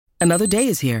Another day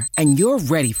is here, and you're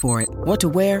ready for it. What to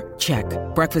wear? Check.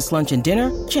 Breakfast, lunch, and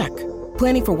dinner? Check.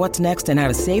 Planning for what's next and how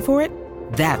to save for it?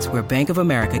 That's where Bank of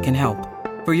America can help.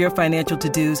 For your financial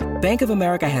to-dos, Bank of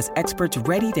America has experts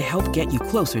ready to help get you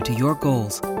closer to your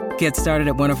goals. Get started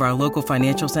at one of our local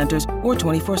financial centers or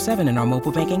 24/7 in our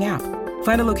mobile banking app.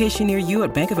 Find a location near you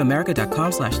at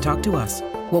bankofamerica.com/talktous.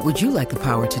 What would you like the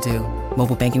power to do?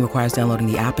 Mobile banking requires downloading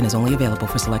the app and is only available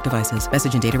for select devices.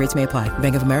 Message and data rates may apply.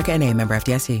 Bank of America N.A., member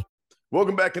FDIC.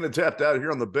 Welcome back into Tapped Out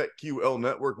here on the BetQL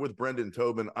Network with Brendan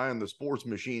Tobin. I am the sports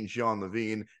machine, Sean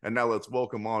Levine. And now let's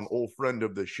welcome on old friend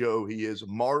of the show. He is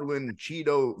Marlon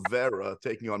Chito Vera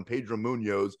taking on Pedro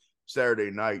Munoz Saturday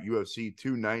night, UFC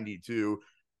 292.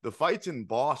 The fight's in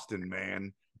Boston,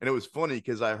 man. And it was funny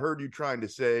because I heard you try to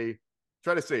say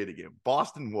it again.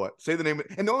 Boston what? Say the name.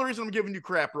 And the only reason I'm giving you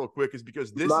crap real quick is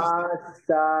because this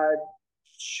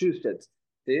Massachusetts.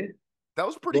 See? That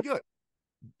was pretty good.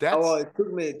 It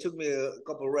took me a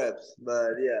couple reps,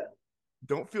 but yeah.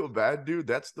 Don't feel bad, dude.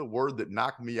 That's the word that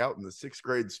knocked me out in the 6th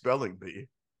grade spelling bee.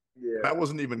 Yeah. That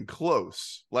wasn't even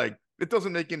close. Like, it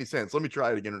doesn't make any sense. Let me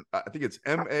try it again. I think it's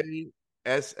Massachussetts.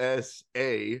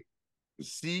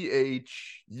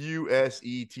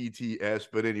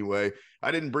 But anyway,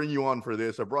 I didn't bring you on for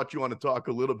this. I brought you on to talk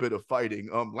a little bit of fighting.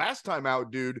 Last time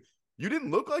out, dude, you didn't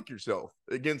look like yourself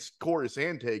against Corey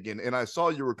Sandhagen, and I saw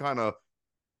you were kind of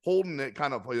holding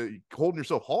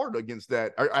yourself hard against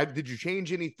that. Did you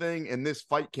change anything in this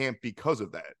fight camp because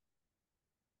of that?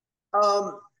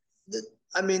 I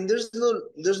mean, there's no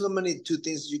many two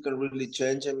things you can really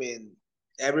change. I mean,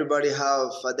 everybody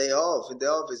have a day off in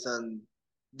the office, and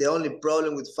the only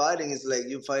problem with fighting is like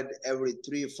you fight every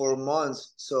 3-4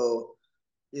 months, so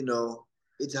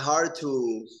it's hard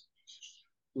to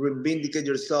vindicate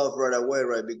yourself right away,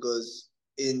 right? Because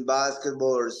in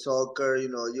basketball or soccer,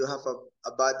 you have a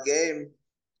bad game,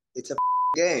 it's a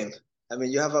game. I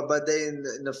mean, you have a bad day in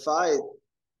a fight,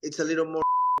 it's a little more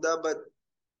up, but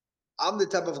I'm the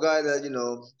type of guy that,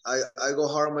 I go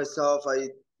hard on myself.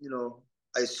 I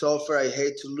suffer. I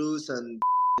hate to lose. And,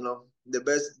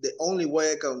 the only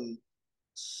way I can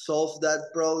solve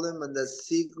that problem and that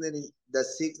sickness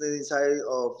inside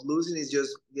of losing is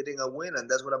just getting a win. And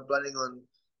that's what I'm planning on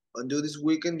do this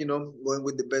weekend, going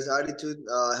with the best attitude.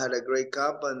 I had a great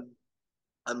camp and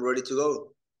I'm ready to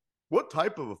go. What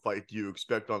type of a fight do you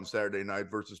expect on Saturday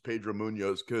night versus Pedro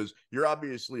Munoz? Because you're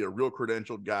obviously a real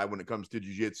credentialed guy when it comes to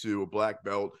jiu-jitsu, a black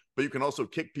belt, but you can also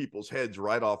kick people's heads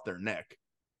right off their neck.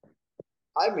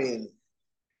 I mean,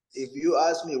 if you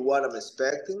ask me what I'm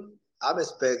expecting a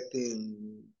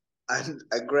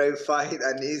great fight,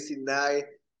 an easy night.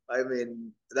 I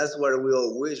mean, that's what we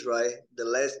all wish, right? The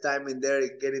less time in there,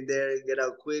 get in there, get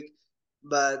out quick.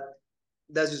 But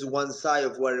that's just one side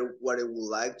of what I would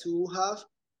like to have.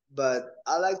 But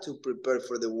I like to prepare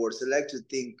for the worst. I like to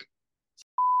think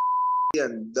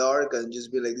and dark and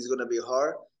just be like, this is gonna be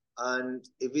hard. And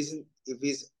if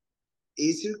it's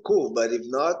easier, cool. But if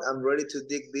not, I'm ready to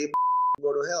dig deep and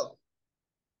go to hell.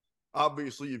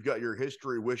 Obviously, you've got your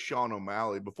history with Sean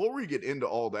O'Malley. Before we get into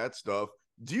all that stuff,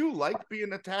 do you like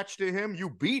being attached to him? You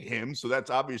beat him, so that's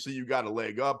obviously you got a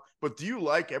leg up. But do you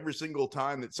like every single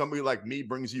time that somebody like me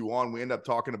brings you on, we end up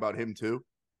talking about him too?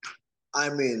 I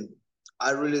mean, I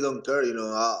really don't care.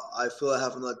 I feel I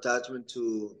have no attachment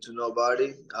to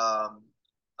nobody. I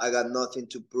got nothing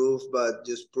to prove, but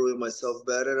just proving myself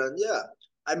better. And yeah,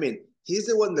 I mean, he's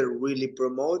the one that really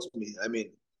promotes me. I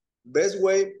mean, this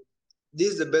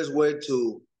is the best way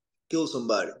to kill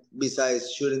somebody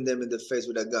besides shooting them in the face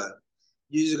with a gun.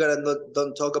 You just gotta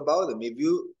don't talk about them.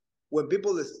 When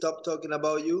people stop talking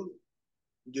about you,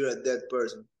 you're a dead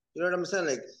person. You know what I'm saying?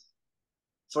 Like,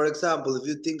 for example, if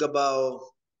you think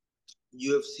about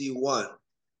UFC 1,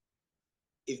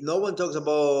 if no one talks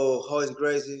about how he's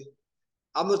crazy,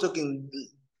 I'm not talking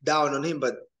down on him,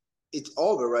 but it's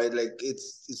over, right? Like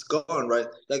it's gone, right?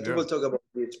 Like people talk about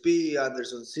HP,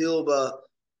 Anderson Silva,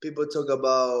 people talk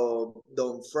about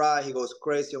Don Fry, he goes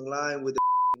crazy online with the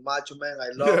Macho Man.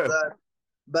 I love that.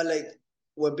 But like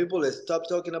when people stop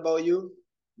talking about you,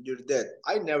 you're dead.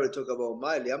 I never talk about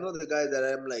Miley. I'm not the guy that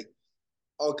I'm like,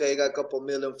 okay, I got a couple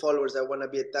million followers, I want to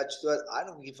be attached to it. I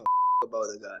don't give a about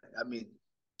the guy. I mean,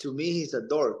 to me, he's a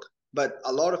dork. But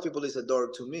a lot of people is a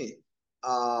dork to me.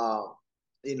 And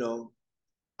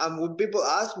when people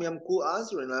ask me, I'm cool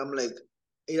answering. I'm like,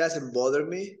 it doesn't bother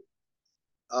me.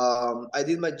 I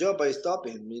did my job by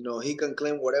stopping him. He can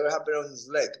claim whatever happened on his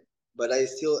leg, but I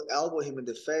still elbow him in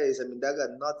the face. I mean, that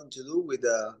got nothing to do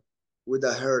with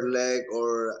a hurt leg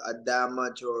or a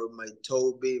damage or my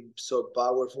toe being so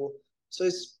powerful. So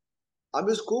I'm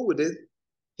just cool with it.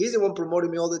 He's the one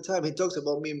promoting me all the time. He talks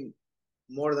about me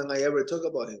more than I ever talk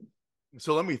about him.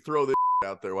 So let me throw this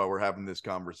out there while we're having this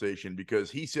conversation, because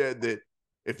he said that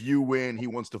if you win, he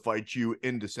wants to fight you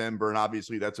in December. And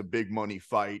obviously that's a big money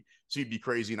fight. So you'd be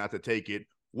crazy not to take it.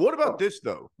 What about this,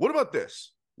 though? What about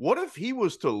this? What if he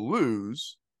was to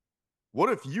lose? What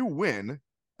if you win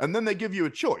and then they give you a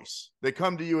choice? They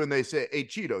come to you and they say, hey,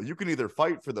 Chito, you can either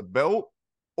fight for the belt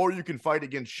or you can fight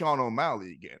against Sean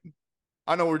O'Malley again.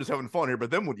 I know we're just having fun here,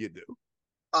 but then what do you do?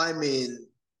 I mean,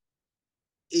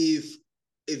 if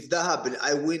that happened,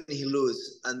 I win, he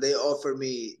lose, and they offer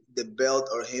me the belt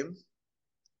or him,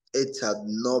 it's a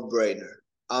no-brainer.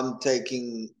 I'm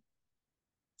taking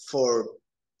for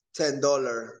 $10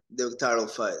 the title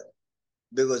fight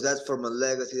because that's for my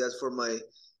legacy. That's for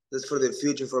the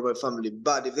future for my family.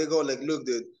 But if they go like, look,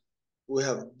 dude, we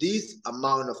have this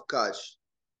amount of cash,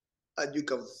 and you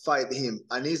can fight him,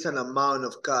 and it's an amount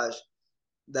of cash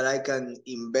that I can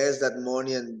invest that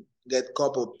money and get a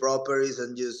couple properties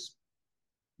and just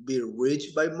be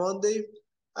rich by Monday.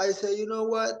 I say, you know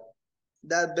what?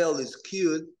 That belt is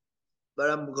cute, but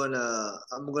I'm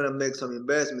gonna make some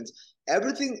investments.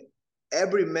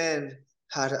 Every man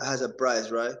has a price,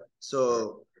 right?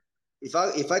 So if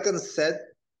I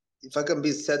can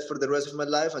be set for the rest of my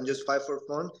life and just fight for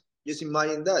fun, just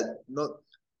imagine that. Not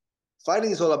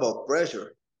fighting is all about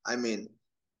pressure. I mean,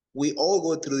 we all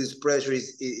go through this pressure.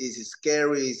 It's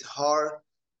scary, it's hard,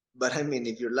 but I mean,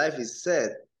 if your life is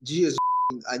set, just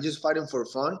and just fighting for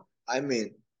fun. I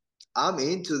mean, I'm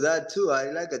into that too.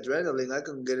 I like adrenaline. I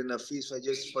can get in a fist fight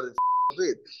just for the of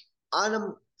it.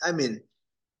 And I mean,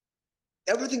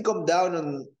 everything come down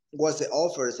on what the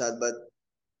offers at, but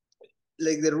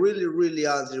like the really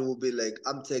answer will be like,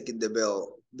 I'm taking the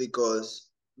belt because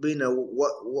being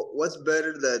what's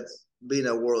better than being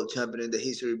a world champion in the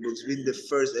history books, being the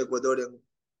first Ecuadorian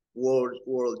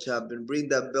world champion, bring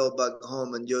that belt back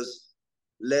home and just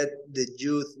let the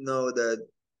youth know that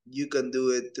you can do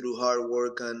it through hard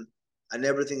work and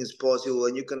everything is possible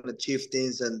and you can achieve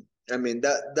things. And I mean,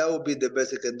 that would be the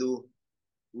best I can do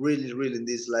really in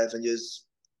this life, and just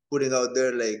putting out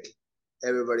there like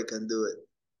everybody can do it.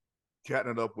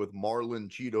 Chatting it up with Marlon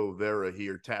Chito Vera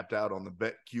here, tapped out on the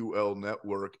BetQL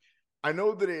network. I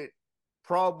know that it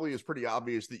probably is pretty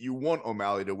obvious that you want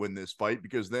O'Malley to win this fight,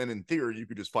 because then in theory you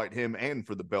could just fight him and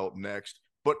for the belt next.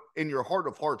 But in your heart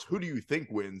of hearts, who do you think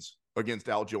wins against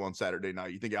Aljo on Saturday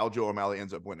night? You think Aljo O'Malley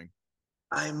ends up winning?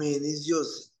 I mean, it's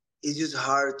just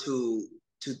hard to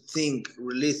think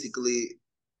realistically.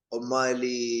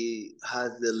 O'Malley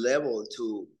has the level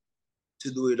to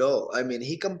do it all. I mean,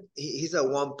 he's a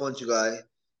one punch guy.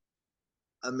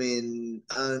 I mean,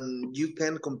 and you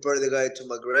can compare the guy to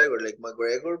McGregor. Like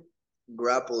McGregor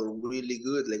grapple really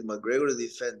good. Like McGregor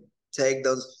defend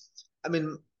takedowns. I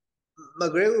mean,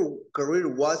 McGregor career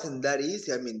wasn't that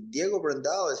easy. I mean, Diego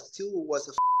Brandao still was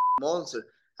a monster.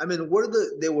 I mean,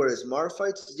 they were smart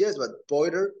fights, yes, but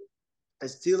Poiter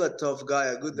is still a tough guy,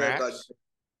 a good guy. But Max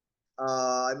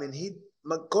I mean,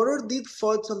 McConnor did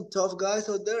fought some tough guys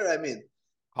out there. I mean,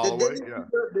 Holloway, yeah.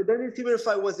 The Dennis Siver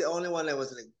fight was the only one I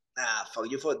was like, nah,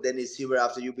 fuck, you fought Dennis Siver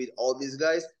after you beat all these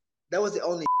guys. That was the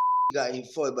only guy he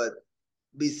fought. But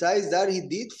besides that, he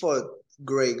did fought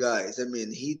great guys. I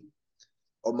mean,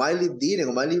 O'Malley didn't.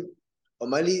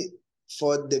 O'Malley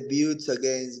fought debuts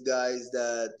against guys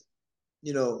that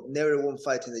never won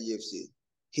fights in the UFC.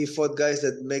 He fought guys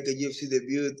that make a UFC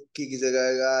debut, kick his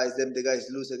guys, then the guys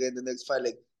lose again the next fight.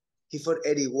 Like he fought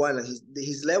 81, and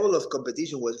his level of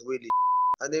competition was really.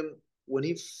 And then when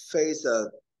he faced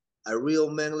a real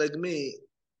man like me,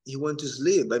 he went to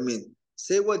sleep. I mean,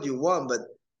 say what you want, but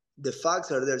the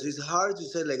facts are there. So it's hard to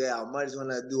say like, yeah, O'Malley's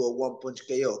gonna do a one punch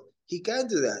KO. He can't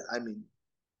do that. I mean,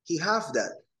 he have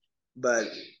that, but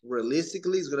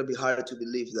realistically, it's gonna be hard to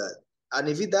believe that. And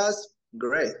if he does,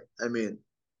 great. I mean,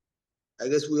 I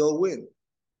guess we all win.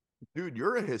 Dude,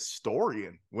 you're a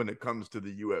historian when it comes to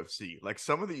the UFC. Like,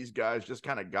 some of these guys just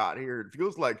kind of got here. It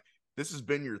feels like this has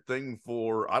been your thing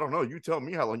for, I don't know, you tell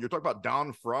me how long. You're talking about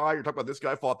Don Fry, you're talking about this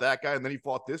guy fought that guy, and then he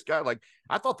fought this guy. Like,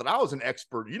 I thought that I was an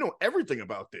expert. You know everything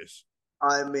about this.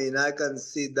 I mean, I can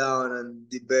sit down and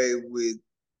debate with.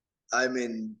 I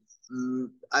mean,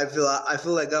 I feel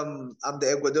like I'm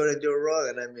the Ecuadorian Joe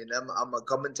Rogan. I mean, I'm a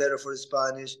commentator for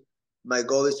Spanish. My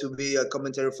goal is to be a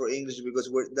commentator for English because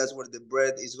that's where the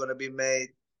bread is gonna be made.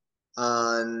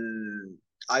 And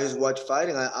I just watch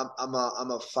fighting. I'm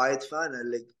a fight fan. I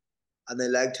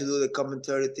like to do the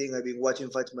commentary thing. I've been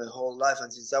watching fights my whole life,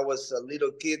 and since I was a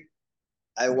little kid,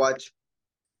 I watched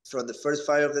from the first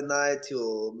fight of the night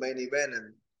till main event.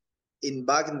 And in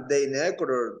back in the day in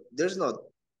Ecuador, there's not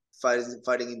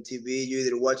fighting in TV. You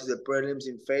either watch the prelims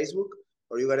in Facebook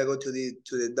or you gotta go to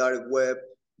the dark web,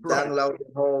 Right. download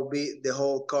the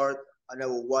whole card, and I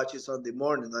will watch it Sunday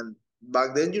morning. And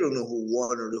back then, you don't know who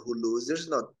won or who lose. There's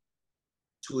not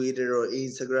Twitter or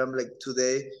Instagram like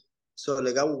today. So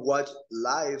like I would watch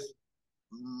live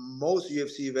most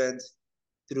UFC events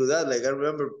through that. Like I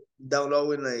remember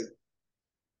downloading like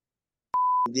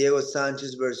Diego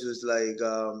Sanchez versus like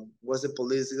what's the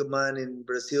political man in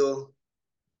Brazil?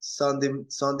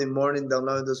 Sunday morning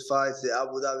downloading those fights, the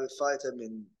Abu Dhabi fights. I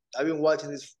mean, I've been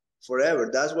watching this forever.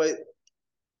 That's why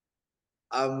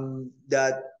I'm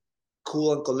that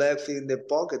cool and collecting in the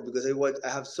pocket because I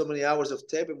have so many hours of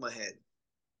tape in my head.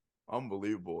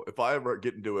 Unbelievable. If I ever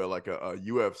get into a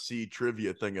UFC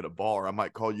trivia thing at a bar, I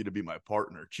might call you to be my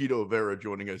partner. Chito Vera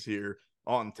joining us here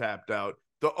on Tapped Out.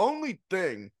 The only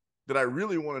thing that I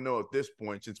really want to know at this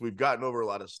point, since we've gotten over a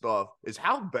lot of stuff, is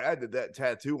how bad did that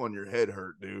tattoo on your head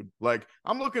hurt, dude? Like,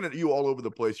 I'm looking at you all over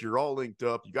the place. You're all linked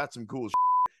up. You got some cool shit.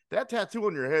 That tattoo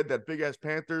on your head, that big ass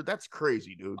panther, that's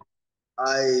crazy, dude.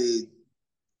 I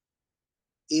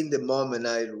in the moment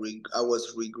I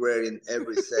was regretting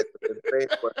every second. The pain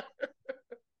was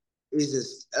it's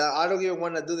just I don't even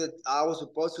want to do that. I was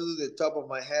supposed to do the top of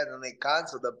my head and I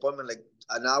canceled the appointment like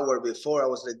an hour before. I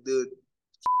was like, dude.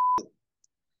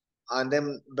 And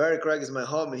then Barry Craig is my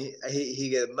homie. He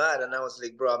get mad and I was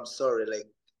like, bro, I'm sorry. Like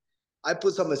I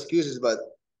put some excuses, but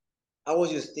I was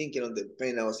just thinking on the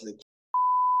pain. I was like,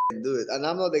 do it. And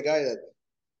I'm not the guy that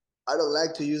I don't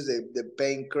like to use the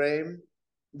pain cream,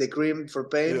 the cream for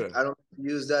pain. Yeah. I don't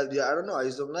use that. Yeah, I don't know. I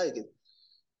just don't like it.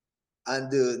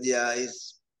 And dude, yeah,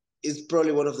 it's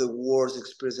probably one of the worst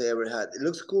experiences I ever had. It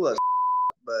looks cool as,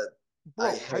 but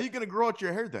I Bro, how you gonna grow out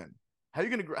your hair then? How you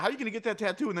gonna get that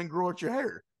tattoo and then grow out your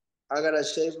hair? I gotta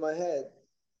shave my head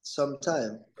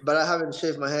sometime. But I haven't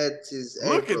shaved my head since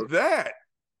Look April. at that.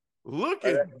 Look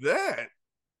at that.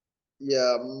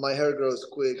 Yeah, my hair grows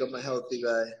quick. I'm a healthy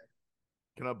guy.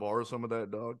 Can I borrow some of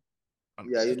that, dog?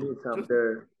 Yeah, you Just need some just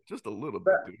there. just a little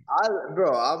But bit, dude.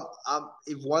 I'm.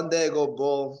 If one day I go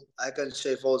bald, I can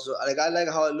shave also. Like I like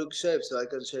how I look shaved, so I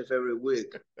can shave every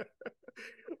week.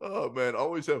 Oh man,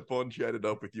 always have fun chatting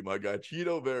up with you, my guy.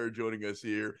 Chito Vera joining us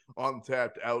here on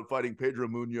Tapped Out, fighting Pedro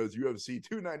Munoz, UFC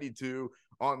 292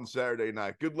 on Saturday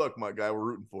night. Good luck, my guy. We're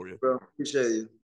rooting for you. Bro, appreciate you.